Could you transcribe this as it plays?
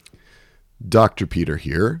Dr. Peter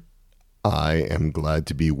here. I am glad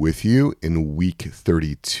to be with you in week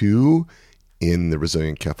 32 in the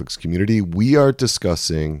Resilient Catholics community. We are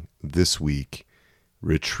discussing this week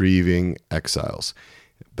retrieving exiles.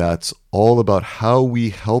 That's all about how we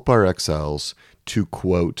help our exiles to,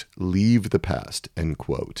 quote, leave the past, end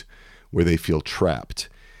quote, where they feel trapped,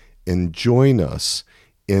 and join us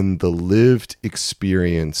in the lived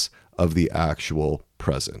experience of the actual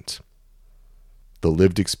present. The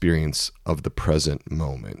lived experience of the present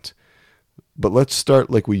moment. But let's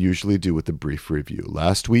start like we usually do with a brief review.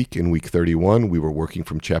 Last week, in week 31, we were working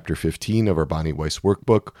from chapter 15 of our Bonnie Weiss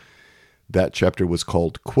workbook. That chapter was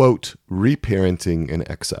called, quote, Reparenting in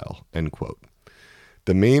Exile, end quote.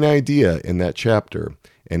 The main idea in that chapter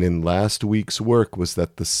and in last week's work was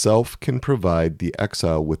that the self can provide the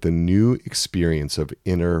exile with a new experience of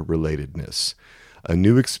inner relatedness, a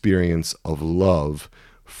new experience of love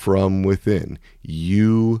from within,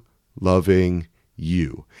 you loving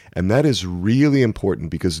you. And that is really important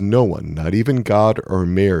because no one, not even God or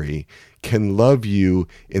Mary, can love you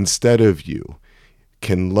instead of you,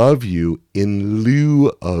 can love you in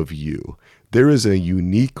lieu of you. There is a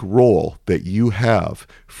unique role that you have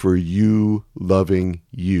for you loving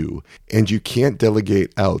you, and you can't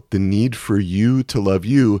delegate out the need for you to love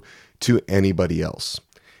you to anybody else.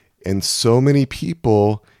 And so many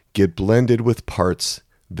people get blended with parts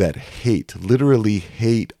that literally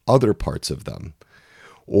hate other parts of them.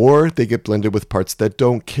 Or they get blended with parts that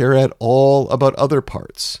don't care at all about other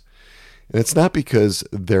parts. And it's not because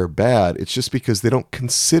they're bad, it's just because they don't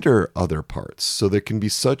consider other parts. So there can be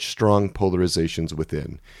such strong polarizations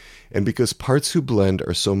within. And because parts who blend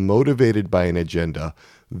are so motivated by an agenda,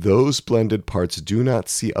 those blended parts do not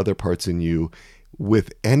see other parts in you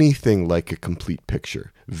with anything like a complete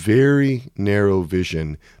picture. Very narrow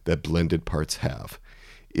vision that blended parts have.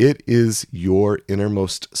 It is your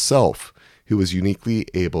innermost self who is uniquely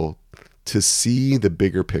able to see the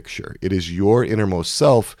bigger picture. It is your innermost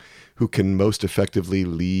self who can most effectively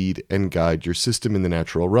lead and guide your system in the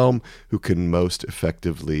natural realm, who can most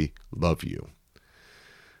effectively love you.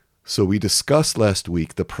 So we discussed last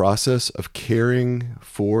week the process of caring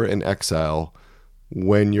for an exile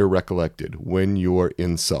when you're recollected, when you're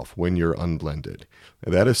in self, when you're unblended.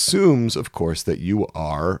 And that assumes, of course, that you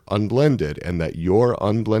are unblended and that your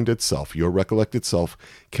unblended self, your recollected self,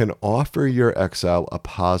 can offer your exile a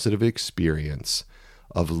positive experience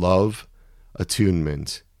of love,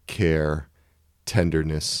 attunement, care,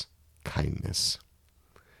 tenderness, kindness.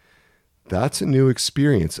 That's a new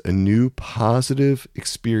experience, a new positive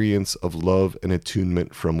experience of love and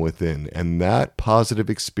attunement from within. And that positive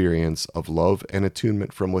experience of love and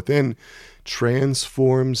attunement from within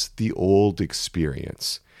transforms the old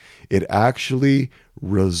experience. It actually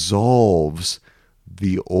resolves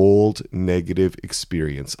the old negative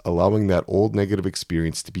experience, allowing that old negative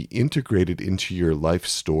experience to be integrated into your life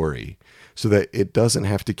story so that it doesn't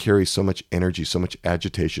have to carry so much energy, so much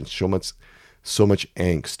agitation, so much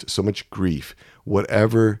angst, so much grief,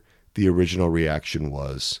 whatever the original reaction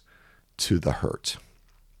was to the hurt.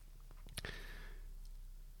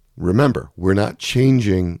 Remember, we're not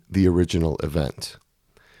changing the original event.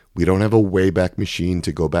 We don't have a Wayback Machine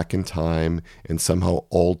to go back in time and somehow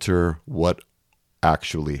alter what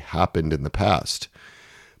actually happened in the past.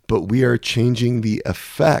 But we are changing the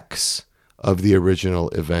effects of the original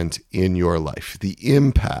event in your life, the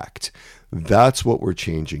impact. That's what we're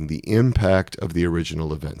changing, the impact of the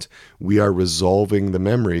original event. We are resolving the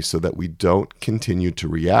memory so that we don't continue to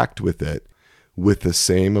react with it with the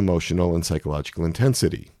same emotional and psychological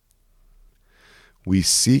intensity. We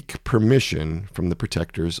seek permission from the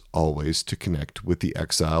protectors always to connect with the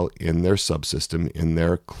exile in their subsystem, in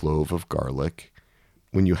their clove of garlic.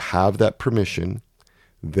 When you have that permission,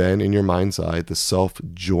 then in your mind's eye, the self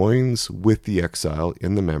joins with the exile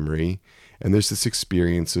in the memory, and there's this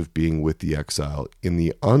experience of being with the exile in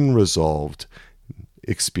the unresolved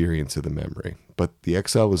experience of the memory. But the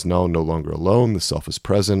exile is now no longer alone. The self is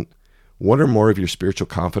present. One or more of your spiritual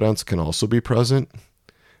confidants can also be present,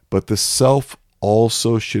 but the self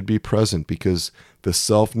also should be present because the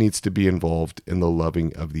self needs to be involved in the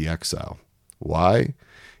loving of the exile. Why?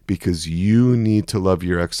 Because you need to love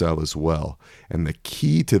your exile as well. And the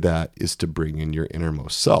key to that is to bring in your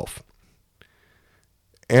innermost self.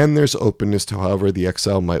 And there's openness to however the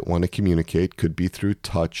exile might want to communicate. Could be through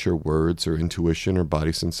touch or words or intuition or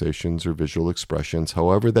body sensations or visual expressions.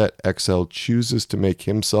 However that exile chooses to make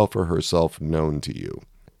himself or herself known to you.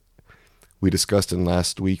 We discussed in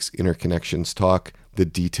last week's Interconnections talk the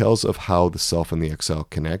details of how the self and the exile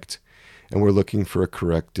connect. And we're looking for a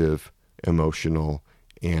corrective, emotional,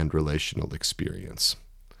 and relational experience.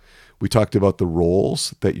 We talked about the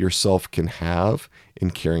roles that yourself can have in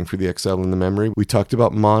caring for the exile in the memory. We talked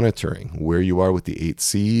about monitoring where you are with the 8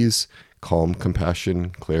 C's: calm, compassion,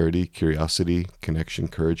 clarity, curiosity, connection,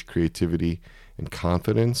 courage, creativity, and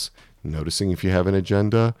confidence. Noticing if you have an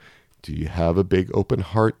agenda. Do you have a big open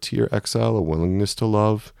heart to your exile, a willingness to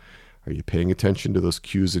love? Are you paying attention to those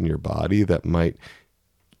cues in your body that might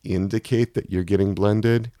indicate that you're getting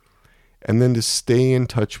blended? And then to stay in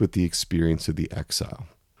touch with the experience of the exile.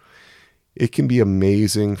 It can be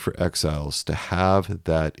amazing for exiles to have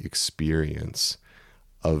that experience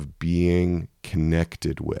of being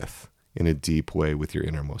connected with in a deep way with your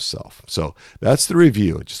innermost self. So that's the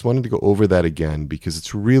review. I just wanted to go over that again because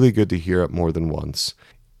it's really good to hear it more than once.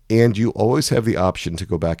 And you always have the option to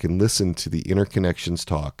go back and listen to the Interconnections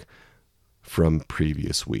talk from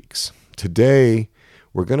previous weeks. Today,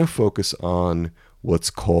 we're going to focus on what's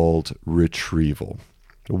called retrieval.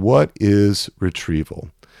 What is retrieval?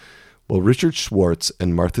 Well, Richard Schwartz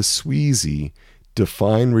and Martha Sweezy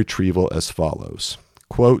define retrieval as follows.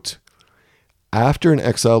 Quote, after an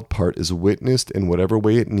exiled part is witnessed in whatever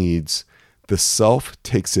way it needs, the self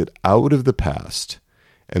takes it out of the past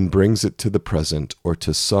and brings it to the present or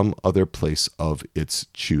to some other place of its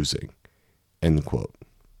choosing. End quote.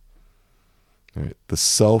 All right. The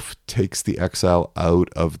self takes the exile out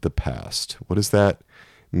of the past. What does that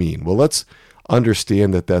mean? Well, let's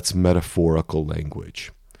understand that that's metaphorical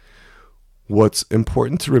language. What's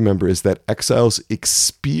important to remember is that exiles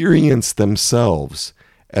experience themselves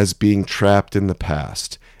as being trapped in the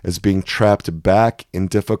past, as being trapped back in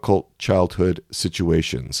difficult childhood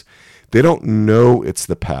situations. They don't know it's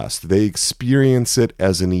the past. They experience it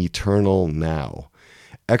as an eternal now.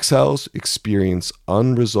 Exiles experience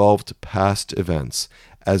unresolved past events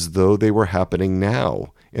as though they were happening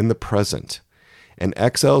now, in the present. And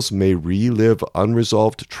exiles may relive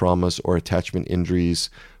unresolved traumas or attachment injuries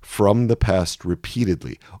from the past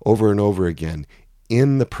repeatedly, over and over again,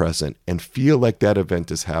 in the present, and feel like that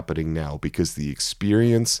event is happening now because the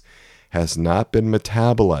experience has not been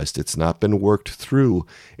metabolized. It's not been worked through.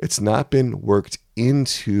 It's not been worked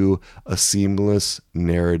into a seamless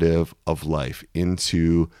narrative of life,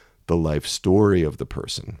 into the life story of the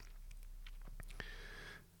person.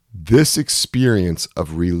 This experience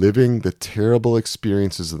of reliving the terrible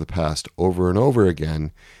experiences of the past over and over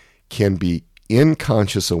again can be in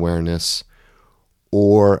conscious awareness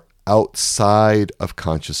or outside of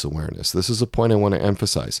conscious awareness. This is a point I want to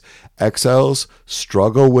emphasize. Exiles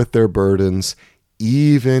struggle with their burdens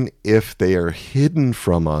even if they are hidden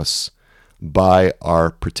from us by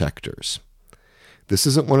our protectors. This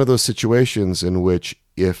isn't one of those situations in which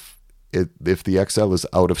if the exile is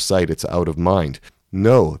out of sight, it's out of mind.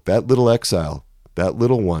 No, that little exile, that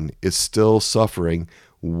little one is still suffering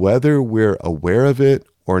whether we're aware of it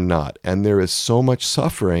or not. And there is so much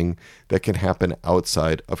suffering that can happen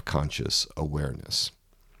outside of conscious awareness.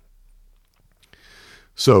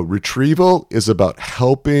 So retrieval is about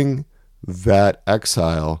helping that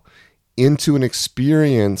exile into an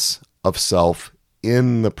experience of self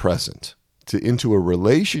in the present, into a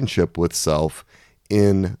relationship with self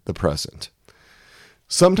in the present.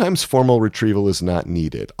 Sometimes formal retrieval is not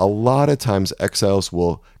needed. A lot of times exiles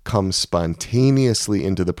will come spontaneously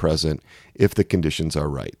into the present if the conditions are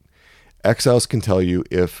right. Exiles can tell you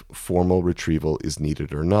if formal retrieval is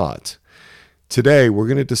needed or not. Today, we're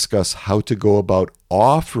going to discuss how to go about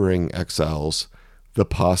offering exiles the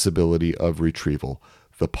possibility of retrieval,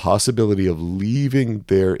 the possibility of leaving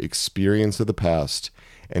their experience of the past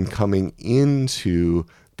and coming into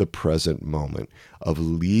the present moment, of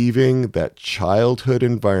leaving that childhood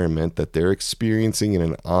environment that they're experiencing in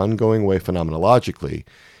an ongoing way phenomenologically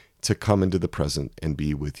to come into the present and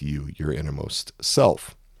be with you, your innermost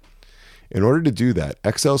self. In order to do that,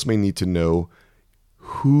 exiles may need to know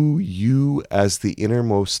who you as the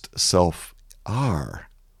innermost self are,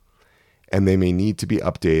 and they may need to be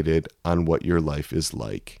updated on what your life is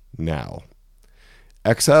like now.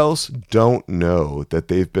 Exiles don't know that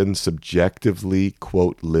they've been subjectively,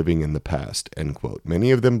 quote, living in the past, end quote. Many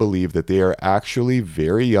of them believe that they are actually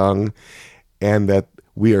very young and that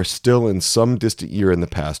we are still in some distant year in the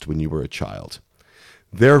past when you were a child.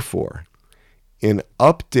 Therefore, in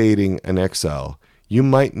updating an exile, you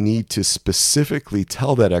might need to specifically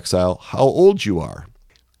tell that exile how old you are.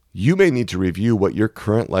 You may need to review what your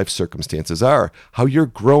current life circumstances are, how you're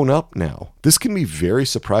grown up now. This can be very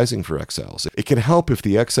surprising for exiles. It can help if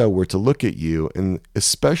the exile were to look at you, and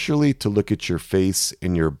especially to look at your face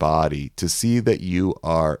and your body to see that you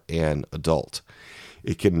are an adult.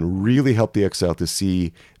 It can really help the Exile to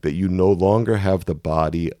see that you no longer have the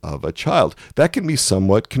body of a child. That can be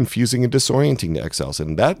somewhat confusing and disorienting to Exiles,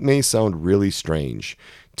 and that may sound really strange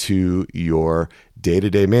to your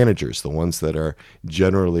day-to-day managers, the ones that are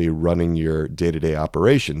generally running your day-to-day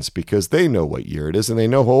operations, because they know what year it is and they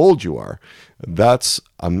know how old you are. That's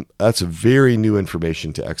very new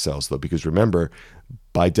information to Exiles, though, because remember,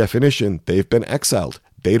 by definition, they've been exiled.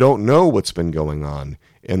 They don't know what's been going on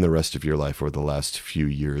in the rest of your life over the last few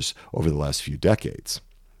years, over the last few decades.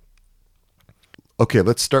 Okay,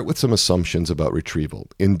 let's start with some assumptions about retrieval.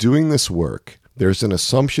 In doing this work, there's an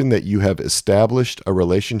assumption that you have established a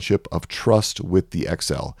relationship of trust with the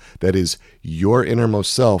Exile. That is, your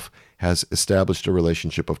innermost self has established a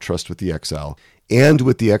relationship of trust with the Exile and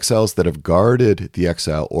with the Exiles that have guarded the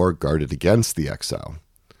Exile or guarded against the Exile.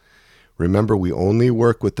 Remember, we only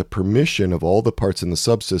work with the permission of all the parts in the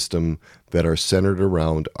subsystem that are centered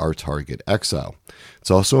around our target Exile.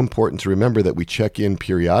 It's also important to remember that we check in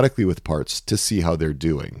periodically with parts to see how they're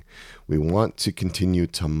doing. We want to continue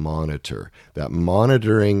to monitor. That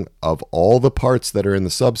monitoring of all the parts that are in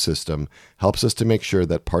the subsystem helps us to make sure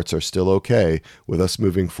that parts are still okay with us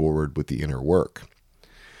moving forward with the inner work.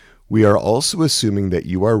 We are also assuming that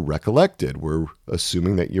you are recollected. We're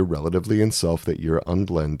assuming that you're relatively in self, that you're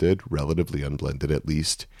unblended, relatively unblended at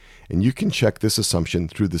least. And you can check this assumption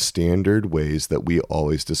through the standard ways that we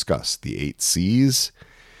always discuss, the 8 C's,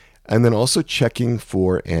 and then also checking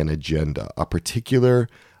for an agenda, a particular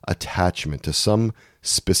attachment to some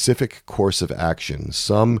specific course of action,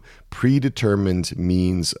 some predetermined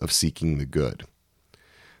means of seeking the good.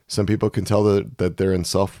 Some people can tell that they're in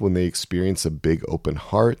self when they experience a big open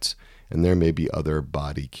heart, and there may be other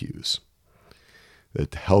body cues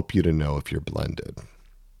that help you to know if you're blended.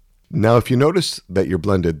 Now, if you notice that you're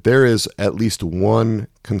blended, there is at least one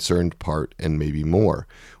concerned part and maybe more.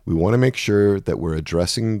 We want to make sure that we're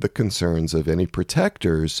addressing the concerns of any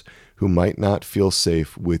protectors who might not feel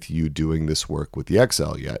safe with you doing this work with the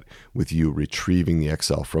Exile yet, with you retrieving the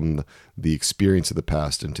Exile from the experience of the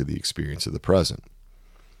past into the experience of the present.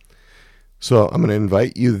 So I'm going to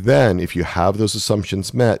invite you then, if you have those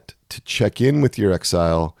assumptions met, to check in with your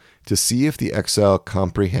Exile to see if the Exile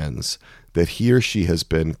comprehends that he or she has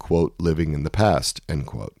been, quote, living in the past, end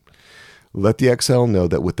quote. Let the Exile know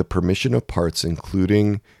that with the permission of parts,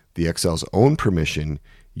 including the Exile's own permission,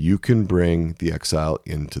 you can bring the Exile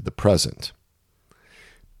into the present.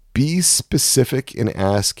 Be specific in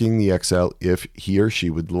asking the Exile if he or she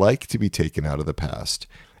would like to be taken out of the past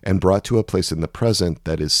and brought to a place in the present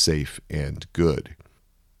that is safe and good.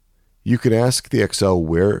 You can ask the Exile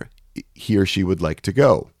where he or she would like to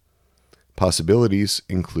go. Possibilities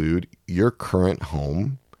include your current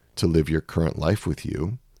home to live your current life with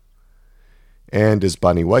you. And as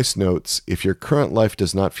Bonnie Weiss notes, if your current life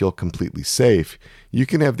does not feel completely safe, you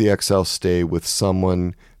can have the Exile stay with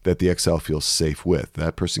someone that the Exile feels safe with.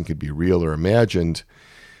 That person could be real or imagined.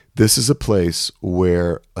 This is a place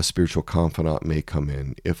where a spiritual confidant may come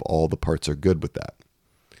in if all the parts are good with that.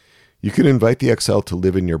 You can invite the Exile to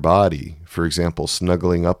live in your body, for example,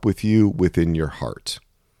 snuggling up with you within your heart.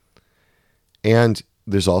 And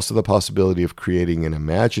there's also the possibility of creating an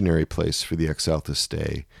imaginary place for the Exile to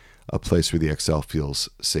stay, a place where the Exile feels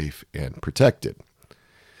safe and protected.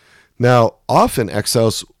 Now, often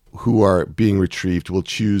Exiles who are being retrieved will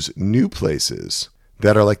choose new places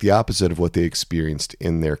that are like the opposite of what they experienced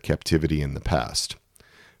in their captivity in the past.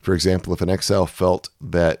 For example, if an Exile felt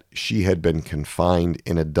that she had been confined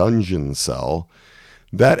in a dungeon cell,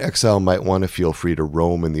 that Exile might want to feel free to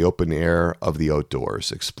roam in the open air of the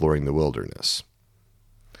outdoors, exploring the wilderness.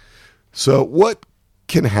 So what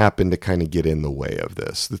can happen to kind of get in the way of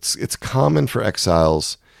this? It's common for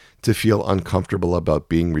Exiles to feel uncomfortable about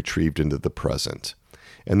being retrieved into the present.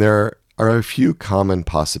 And there are a few common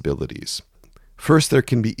possibilities. First, there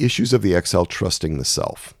can be issues of the Exile trusting the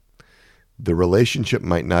self. The relationship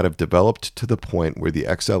might not have developed to the point where the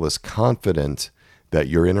Exile is confident that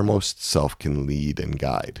your innermost self can lead and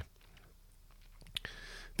guide.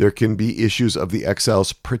 There can be issues of the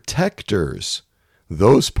Exile's protectors,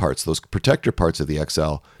 those protector parts of the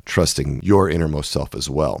Exile, trusting your innermost self as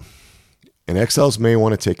well. And Exiles may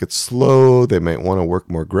want to take it slow. They might want to work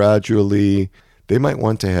more gradually. They might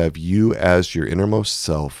want to have you as your innermost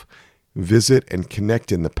self visit and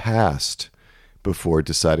connect in the past before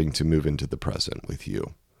deciding to move into the present with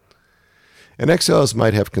you. And Exiles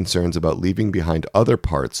might have concerns about leaving behind other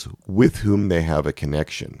parts with whom they have a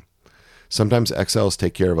connection. Sometimes Exiles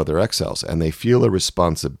take care of other Exiles, and they feel a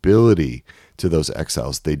responsibility to those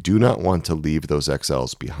Exiles. They do not want to leave those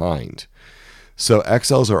Exiles behind. So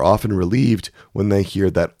exiles are often relieved when they hear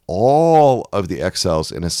that all of the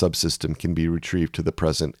exiles in a subsystem can be retrieved to the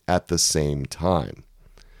present at the same time.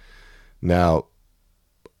 Now,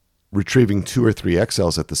 retrieving 2 or 3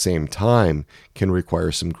 exiles at the same time can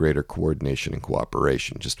require some greater coordination and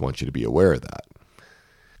cooperation. Just want you to be aware of that.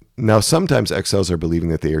 Now, sometimes exiles are believing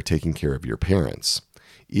that they are taking care of your parents,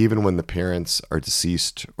 even when the parents are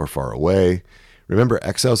deceased or far away. Remember,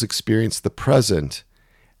 exiles experience the present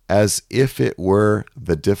as if it were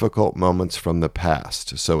the difficult moments from the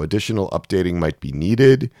past. So additional updating might be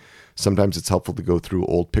needed. Sometimes it's helpful to go through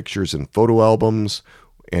old pictures and photo albums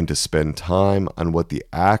and to spend time on what the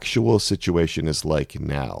actual situation is like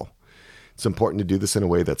now. It's important to do this in a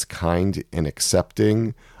way that's kind and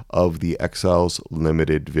accepting of the exile's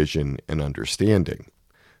limited vision and understanding.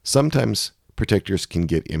 Sometimes protectors can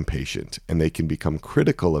get impatient and they can become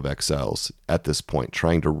critical of exiles at this point,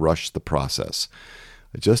 trying to rush the process.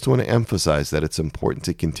 I just want to emphasize that it's important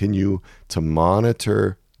to continue to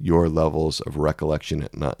monitor your levels of recollection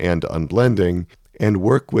and unblending and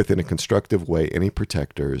work with in a constructive way any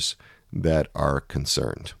protectors that are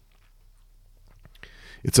concerned.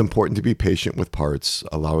 It's important to be patient with parts,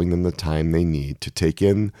 allowing them the time they need to take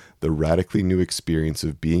in the radically new experience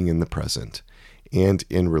of being in the present and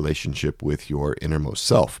in relationship with your innermost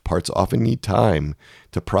self. Parts often need time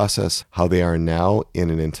to process how they are now in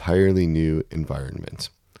an entirely new environment.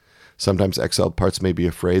 Sometimes exiled parts may be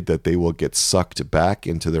afraid that they will get sucked back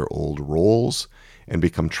into their old roles and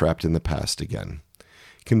become trapped in the past again.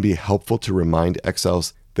 It can be helpful to remind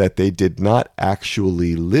exiles that they did not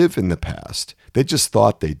actually live in the past. They just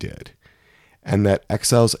thought they did. And that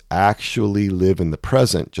exiles actually live in the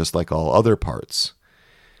present, just like all other parts.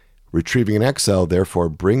 Retrieving an exile, therefore,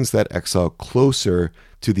 brings that exile closer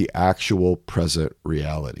to the actual present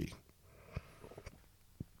reality.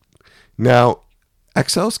 Now,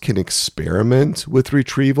 exiles can experiment with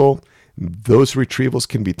retrieval. Those retrievals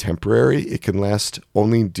can be temporary. It can last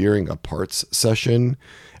only during a parts session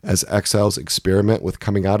as exiles experiment with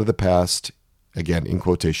coming out of the past, again, in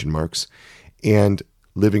quotation marks, and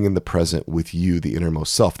living in the present with you, the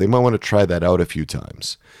innermost self. They might want to try that out a few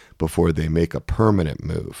times before they make a permanent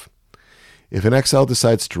move. If an exile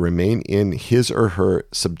decides to remain in his or her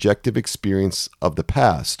subjective experience of the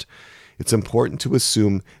past, it's important to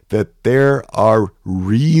assume that there are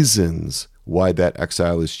reasons why that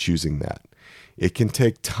exile is choosing that. It can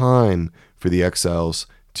take time for the exiles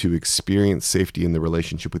to experience safety in the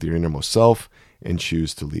relationship with your innermost self and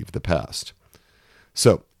choose to leave the past.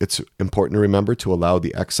 So it's important to remember to allow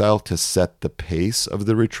the exile to set the pace of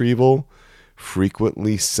the retrieval,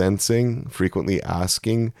 frequently sensing, frequently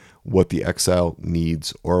asking what the exile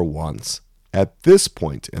needs or wants at this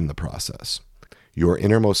point in the process. Your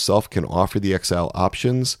innermost self can offer the exile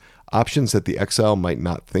options that the exile might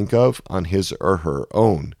not think of on his or her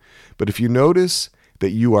own. But if you notice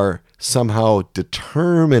that you are somehow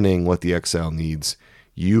determining what the exile needs,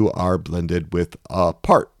 you are blended with a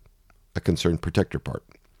part, a concerned protector part.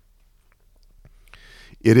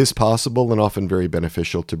 It is possible and often very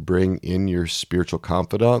beneficial to bring in your spiritual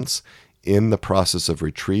confidants in the process of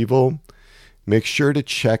retrieval. Make sure to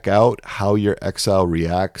check out how your exile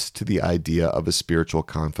reacts to the idea of a spiritual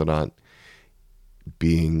confidant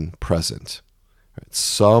being present.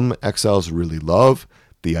 Some exiles really love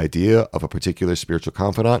the idea of a particular spiritual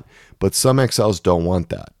confidant, but some exiles don't want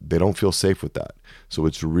that. They don't feel safe with that. So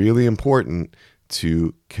it's really important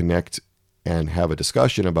to connect and have a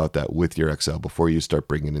discussion about that with your exile before you start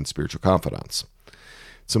bringing in spiritual confidants.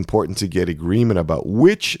 It's important to get agreement about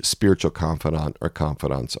which spiritual confidant or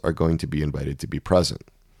confidants are going to be invited to be present.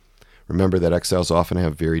 Remember that exiles often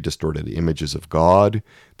have very distorted images of God.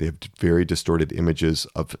 They have very distorted images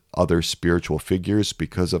of other spiritual figures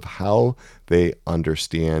because of how they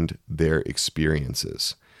understand their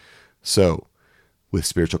experiences. So, with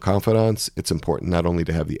spiritual confidants, it's important not only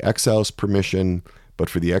to have the exile's permission, but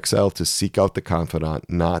for the exile to seek out the confidant,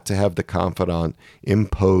 not to have the confidant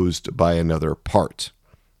imposed by another part.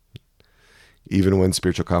 Even when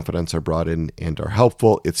spiritual confidants are brought in and are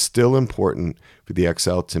helpful, it's still important for the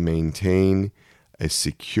exile to maintain a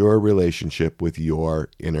secure relationship with your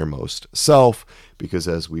innermost self, because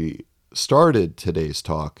as we started today's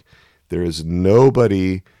talk, there is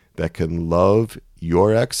nobody that can love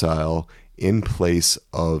your exile in place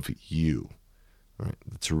of you. All right?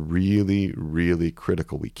 It's really, really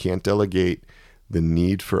critical. We can't delegate the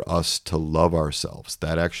need for us to love ourselves.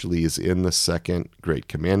 That actually is in the second great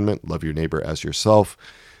commandment, love your neighbor as yourself.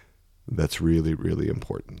 That's really, really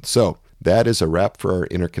important. So that is a wrap for our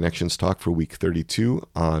Interconnections talk for week 32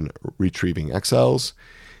 on retrieving exiles.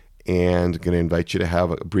 And I'm going to invite you to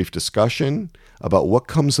have a brief discussion about what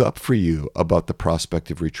comes up for you about the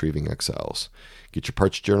prospect of retrieving Exiles. Get your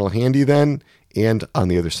parts journal handy then, and on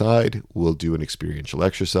the other side, we'll do an experiential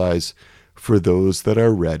exercise for those that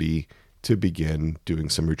are ready to begin doing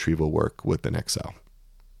some retrieval work with an Exile.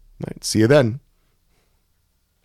 All right, see you then.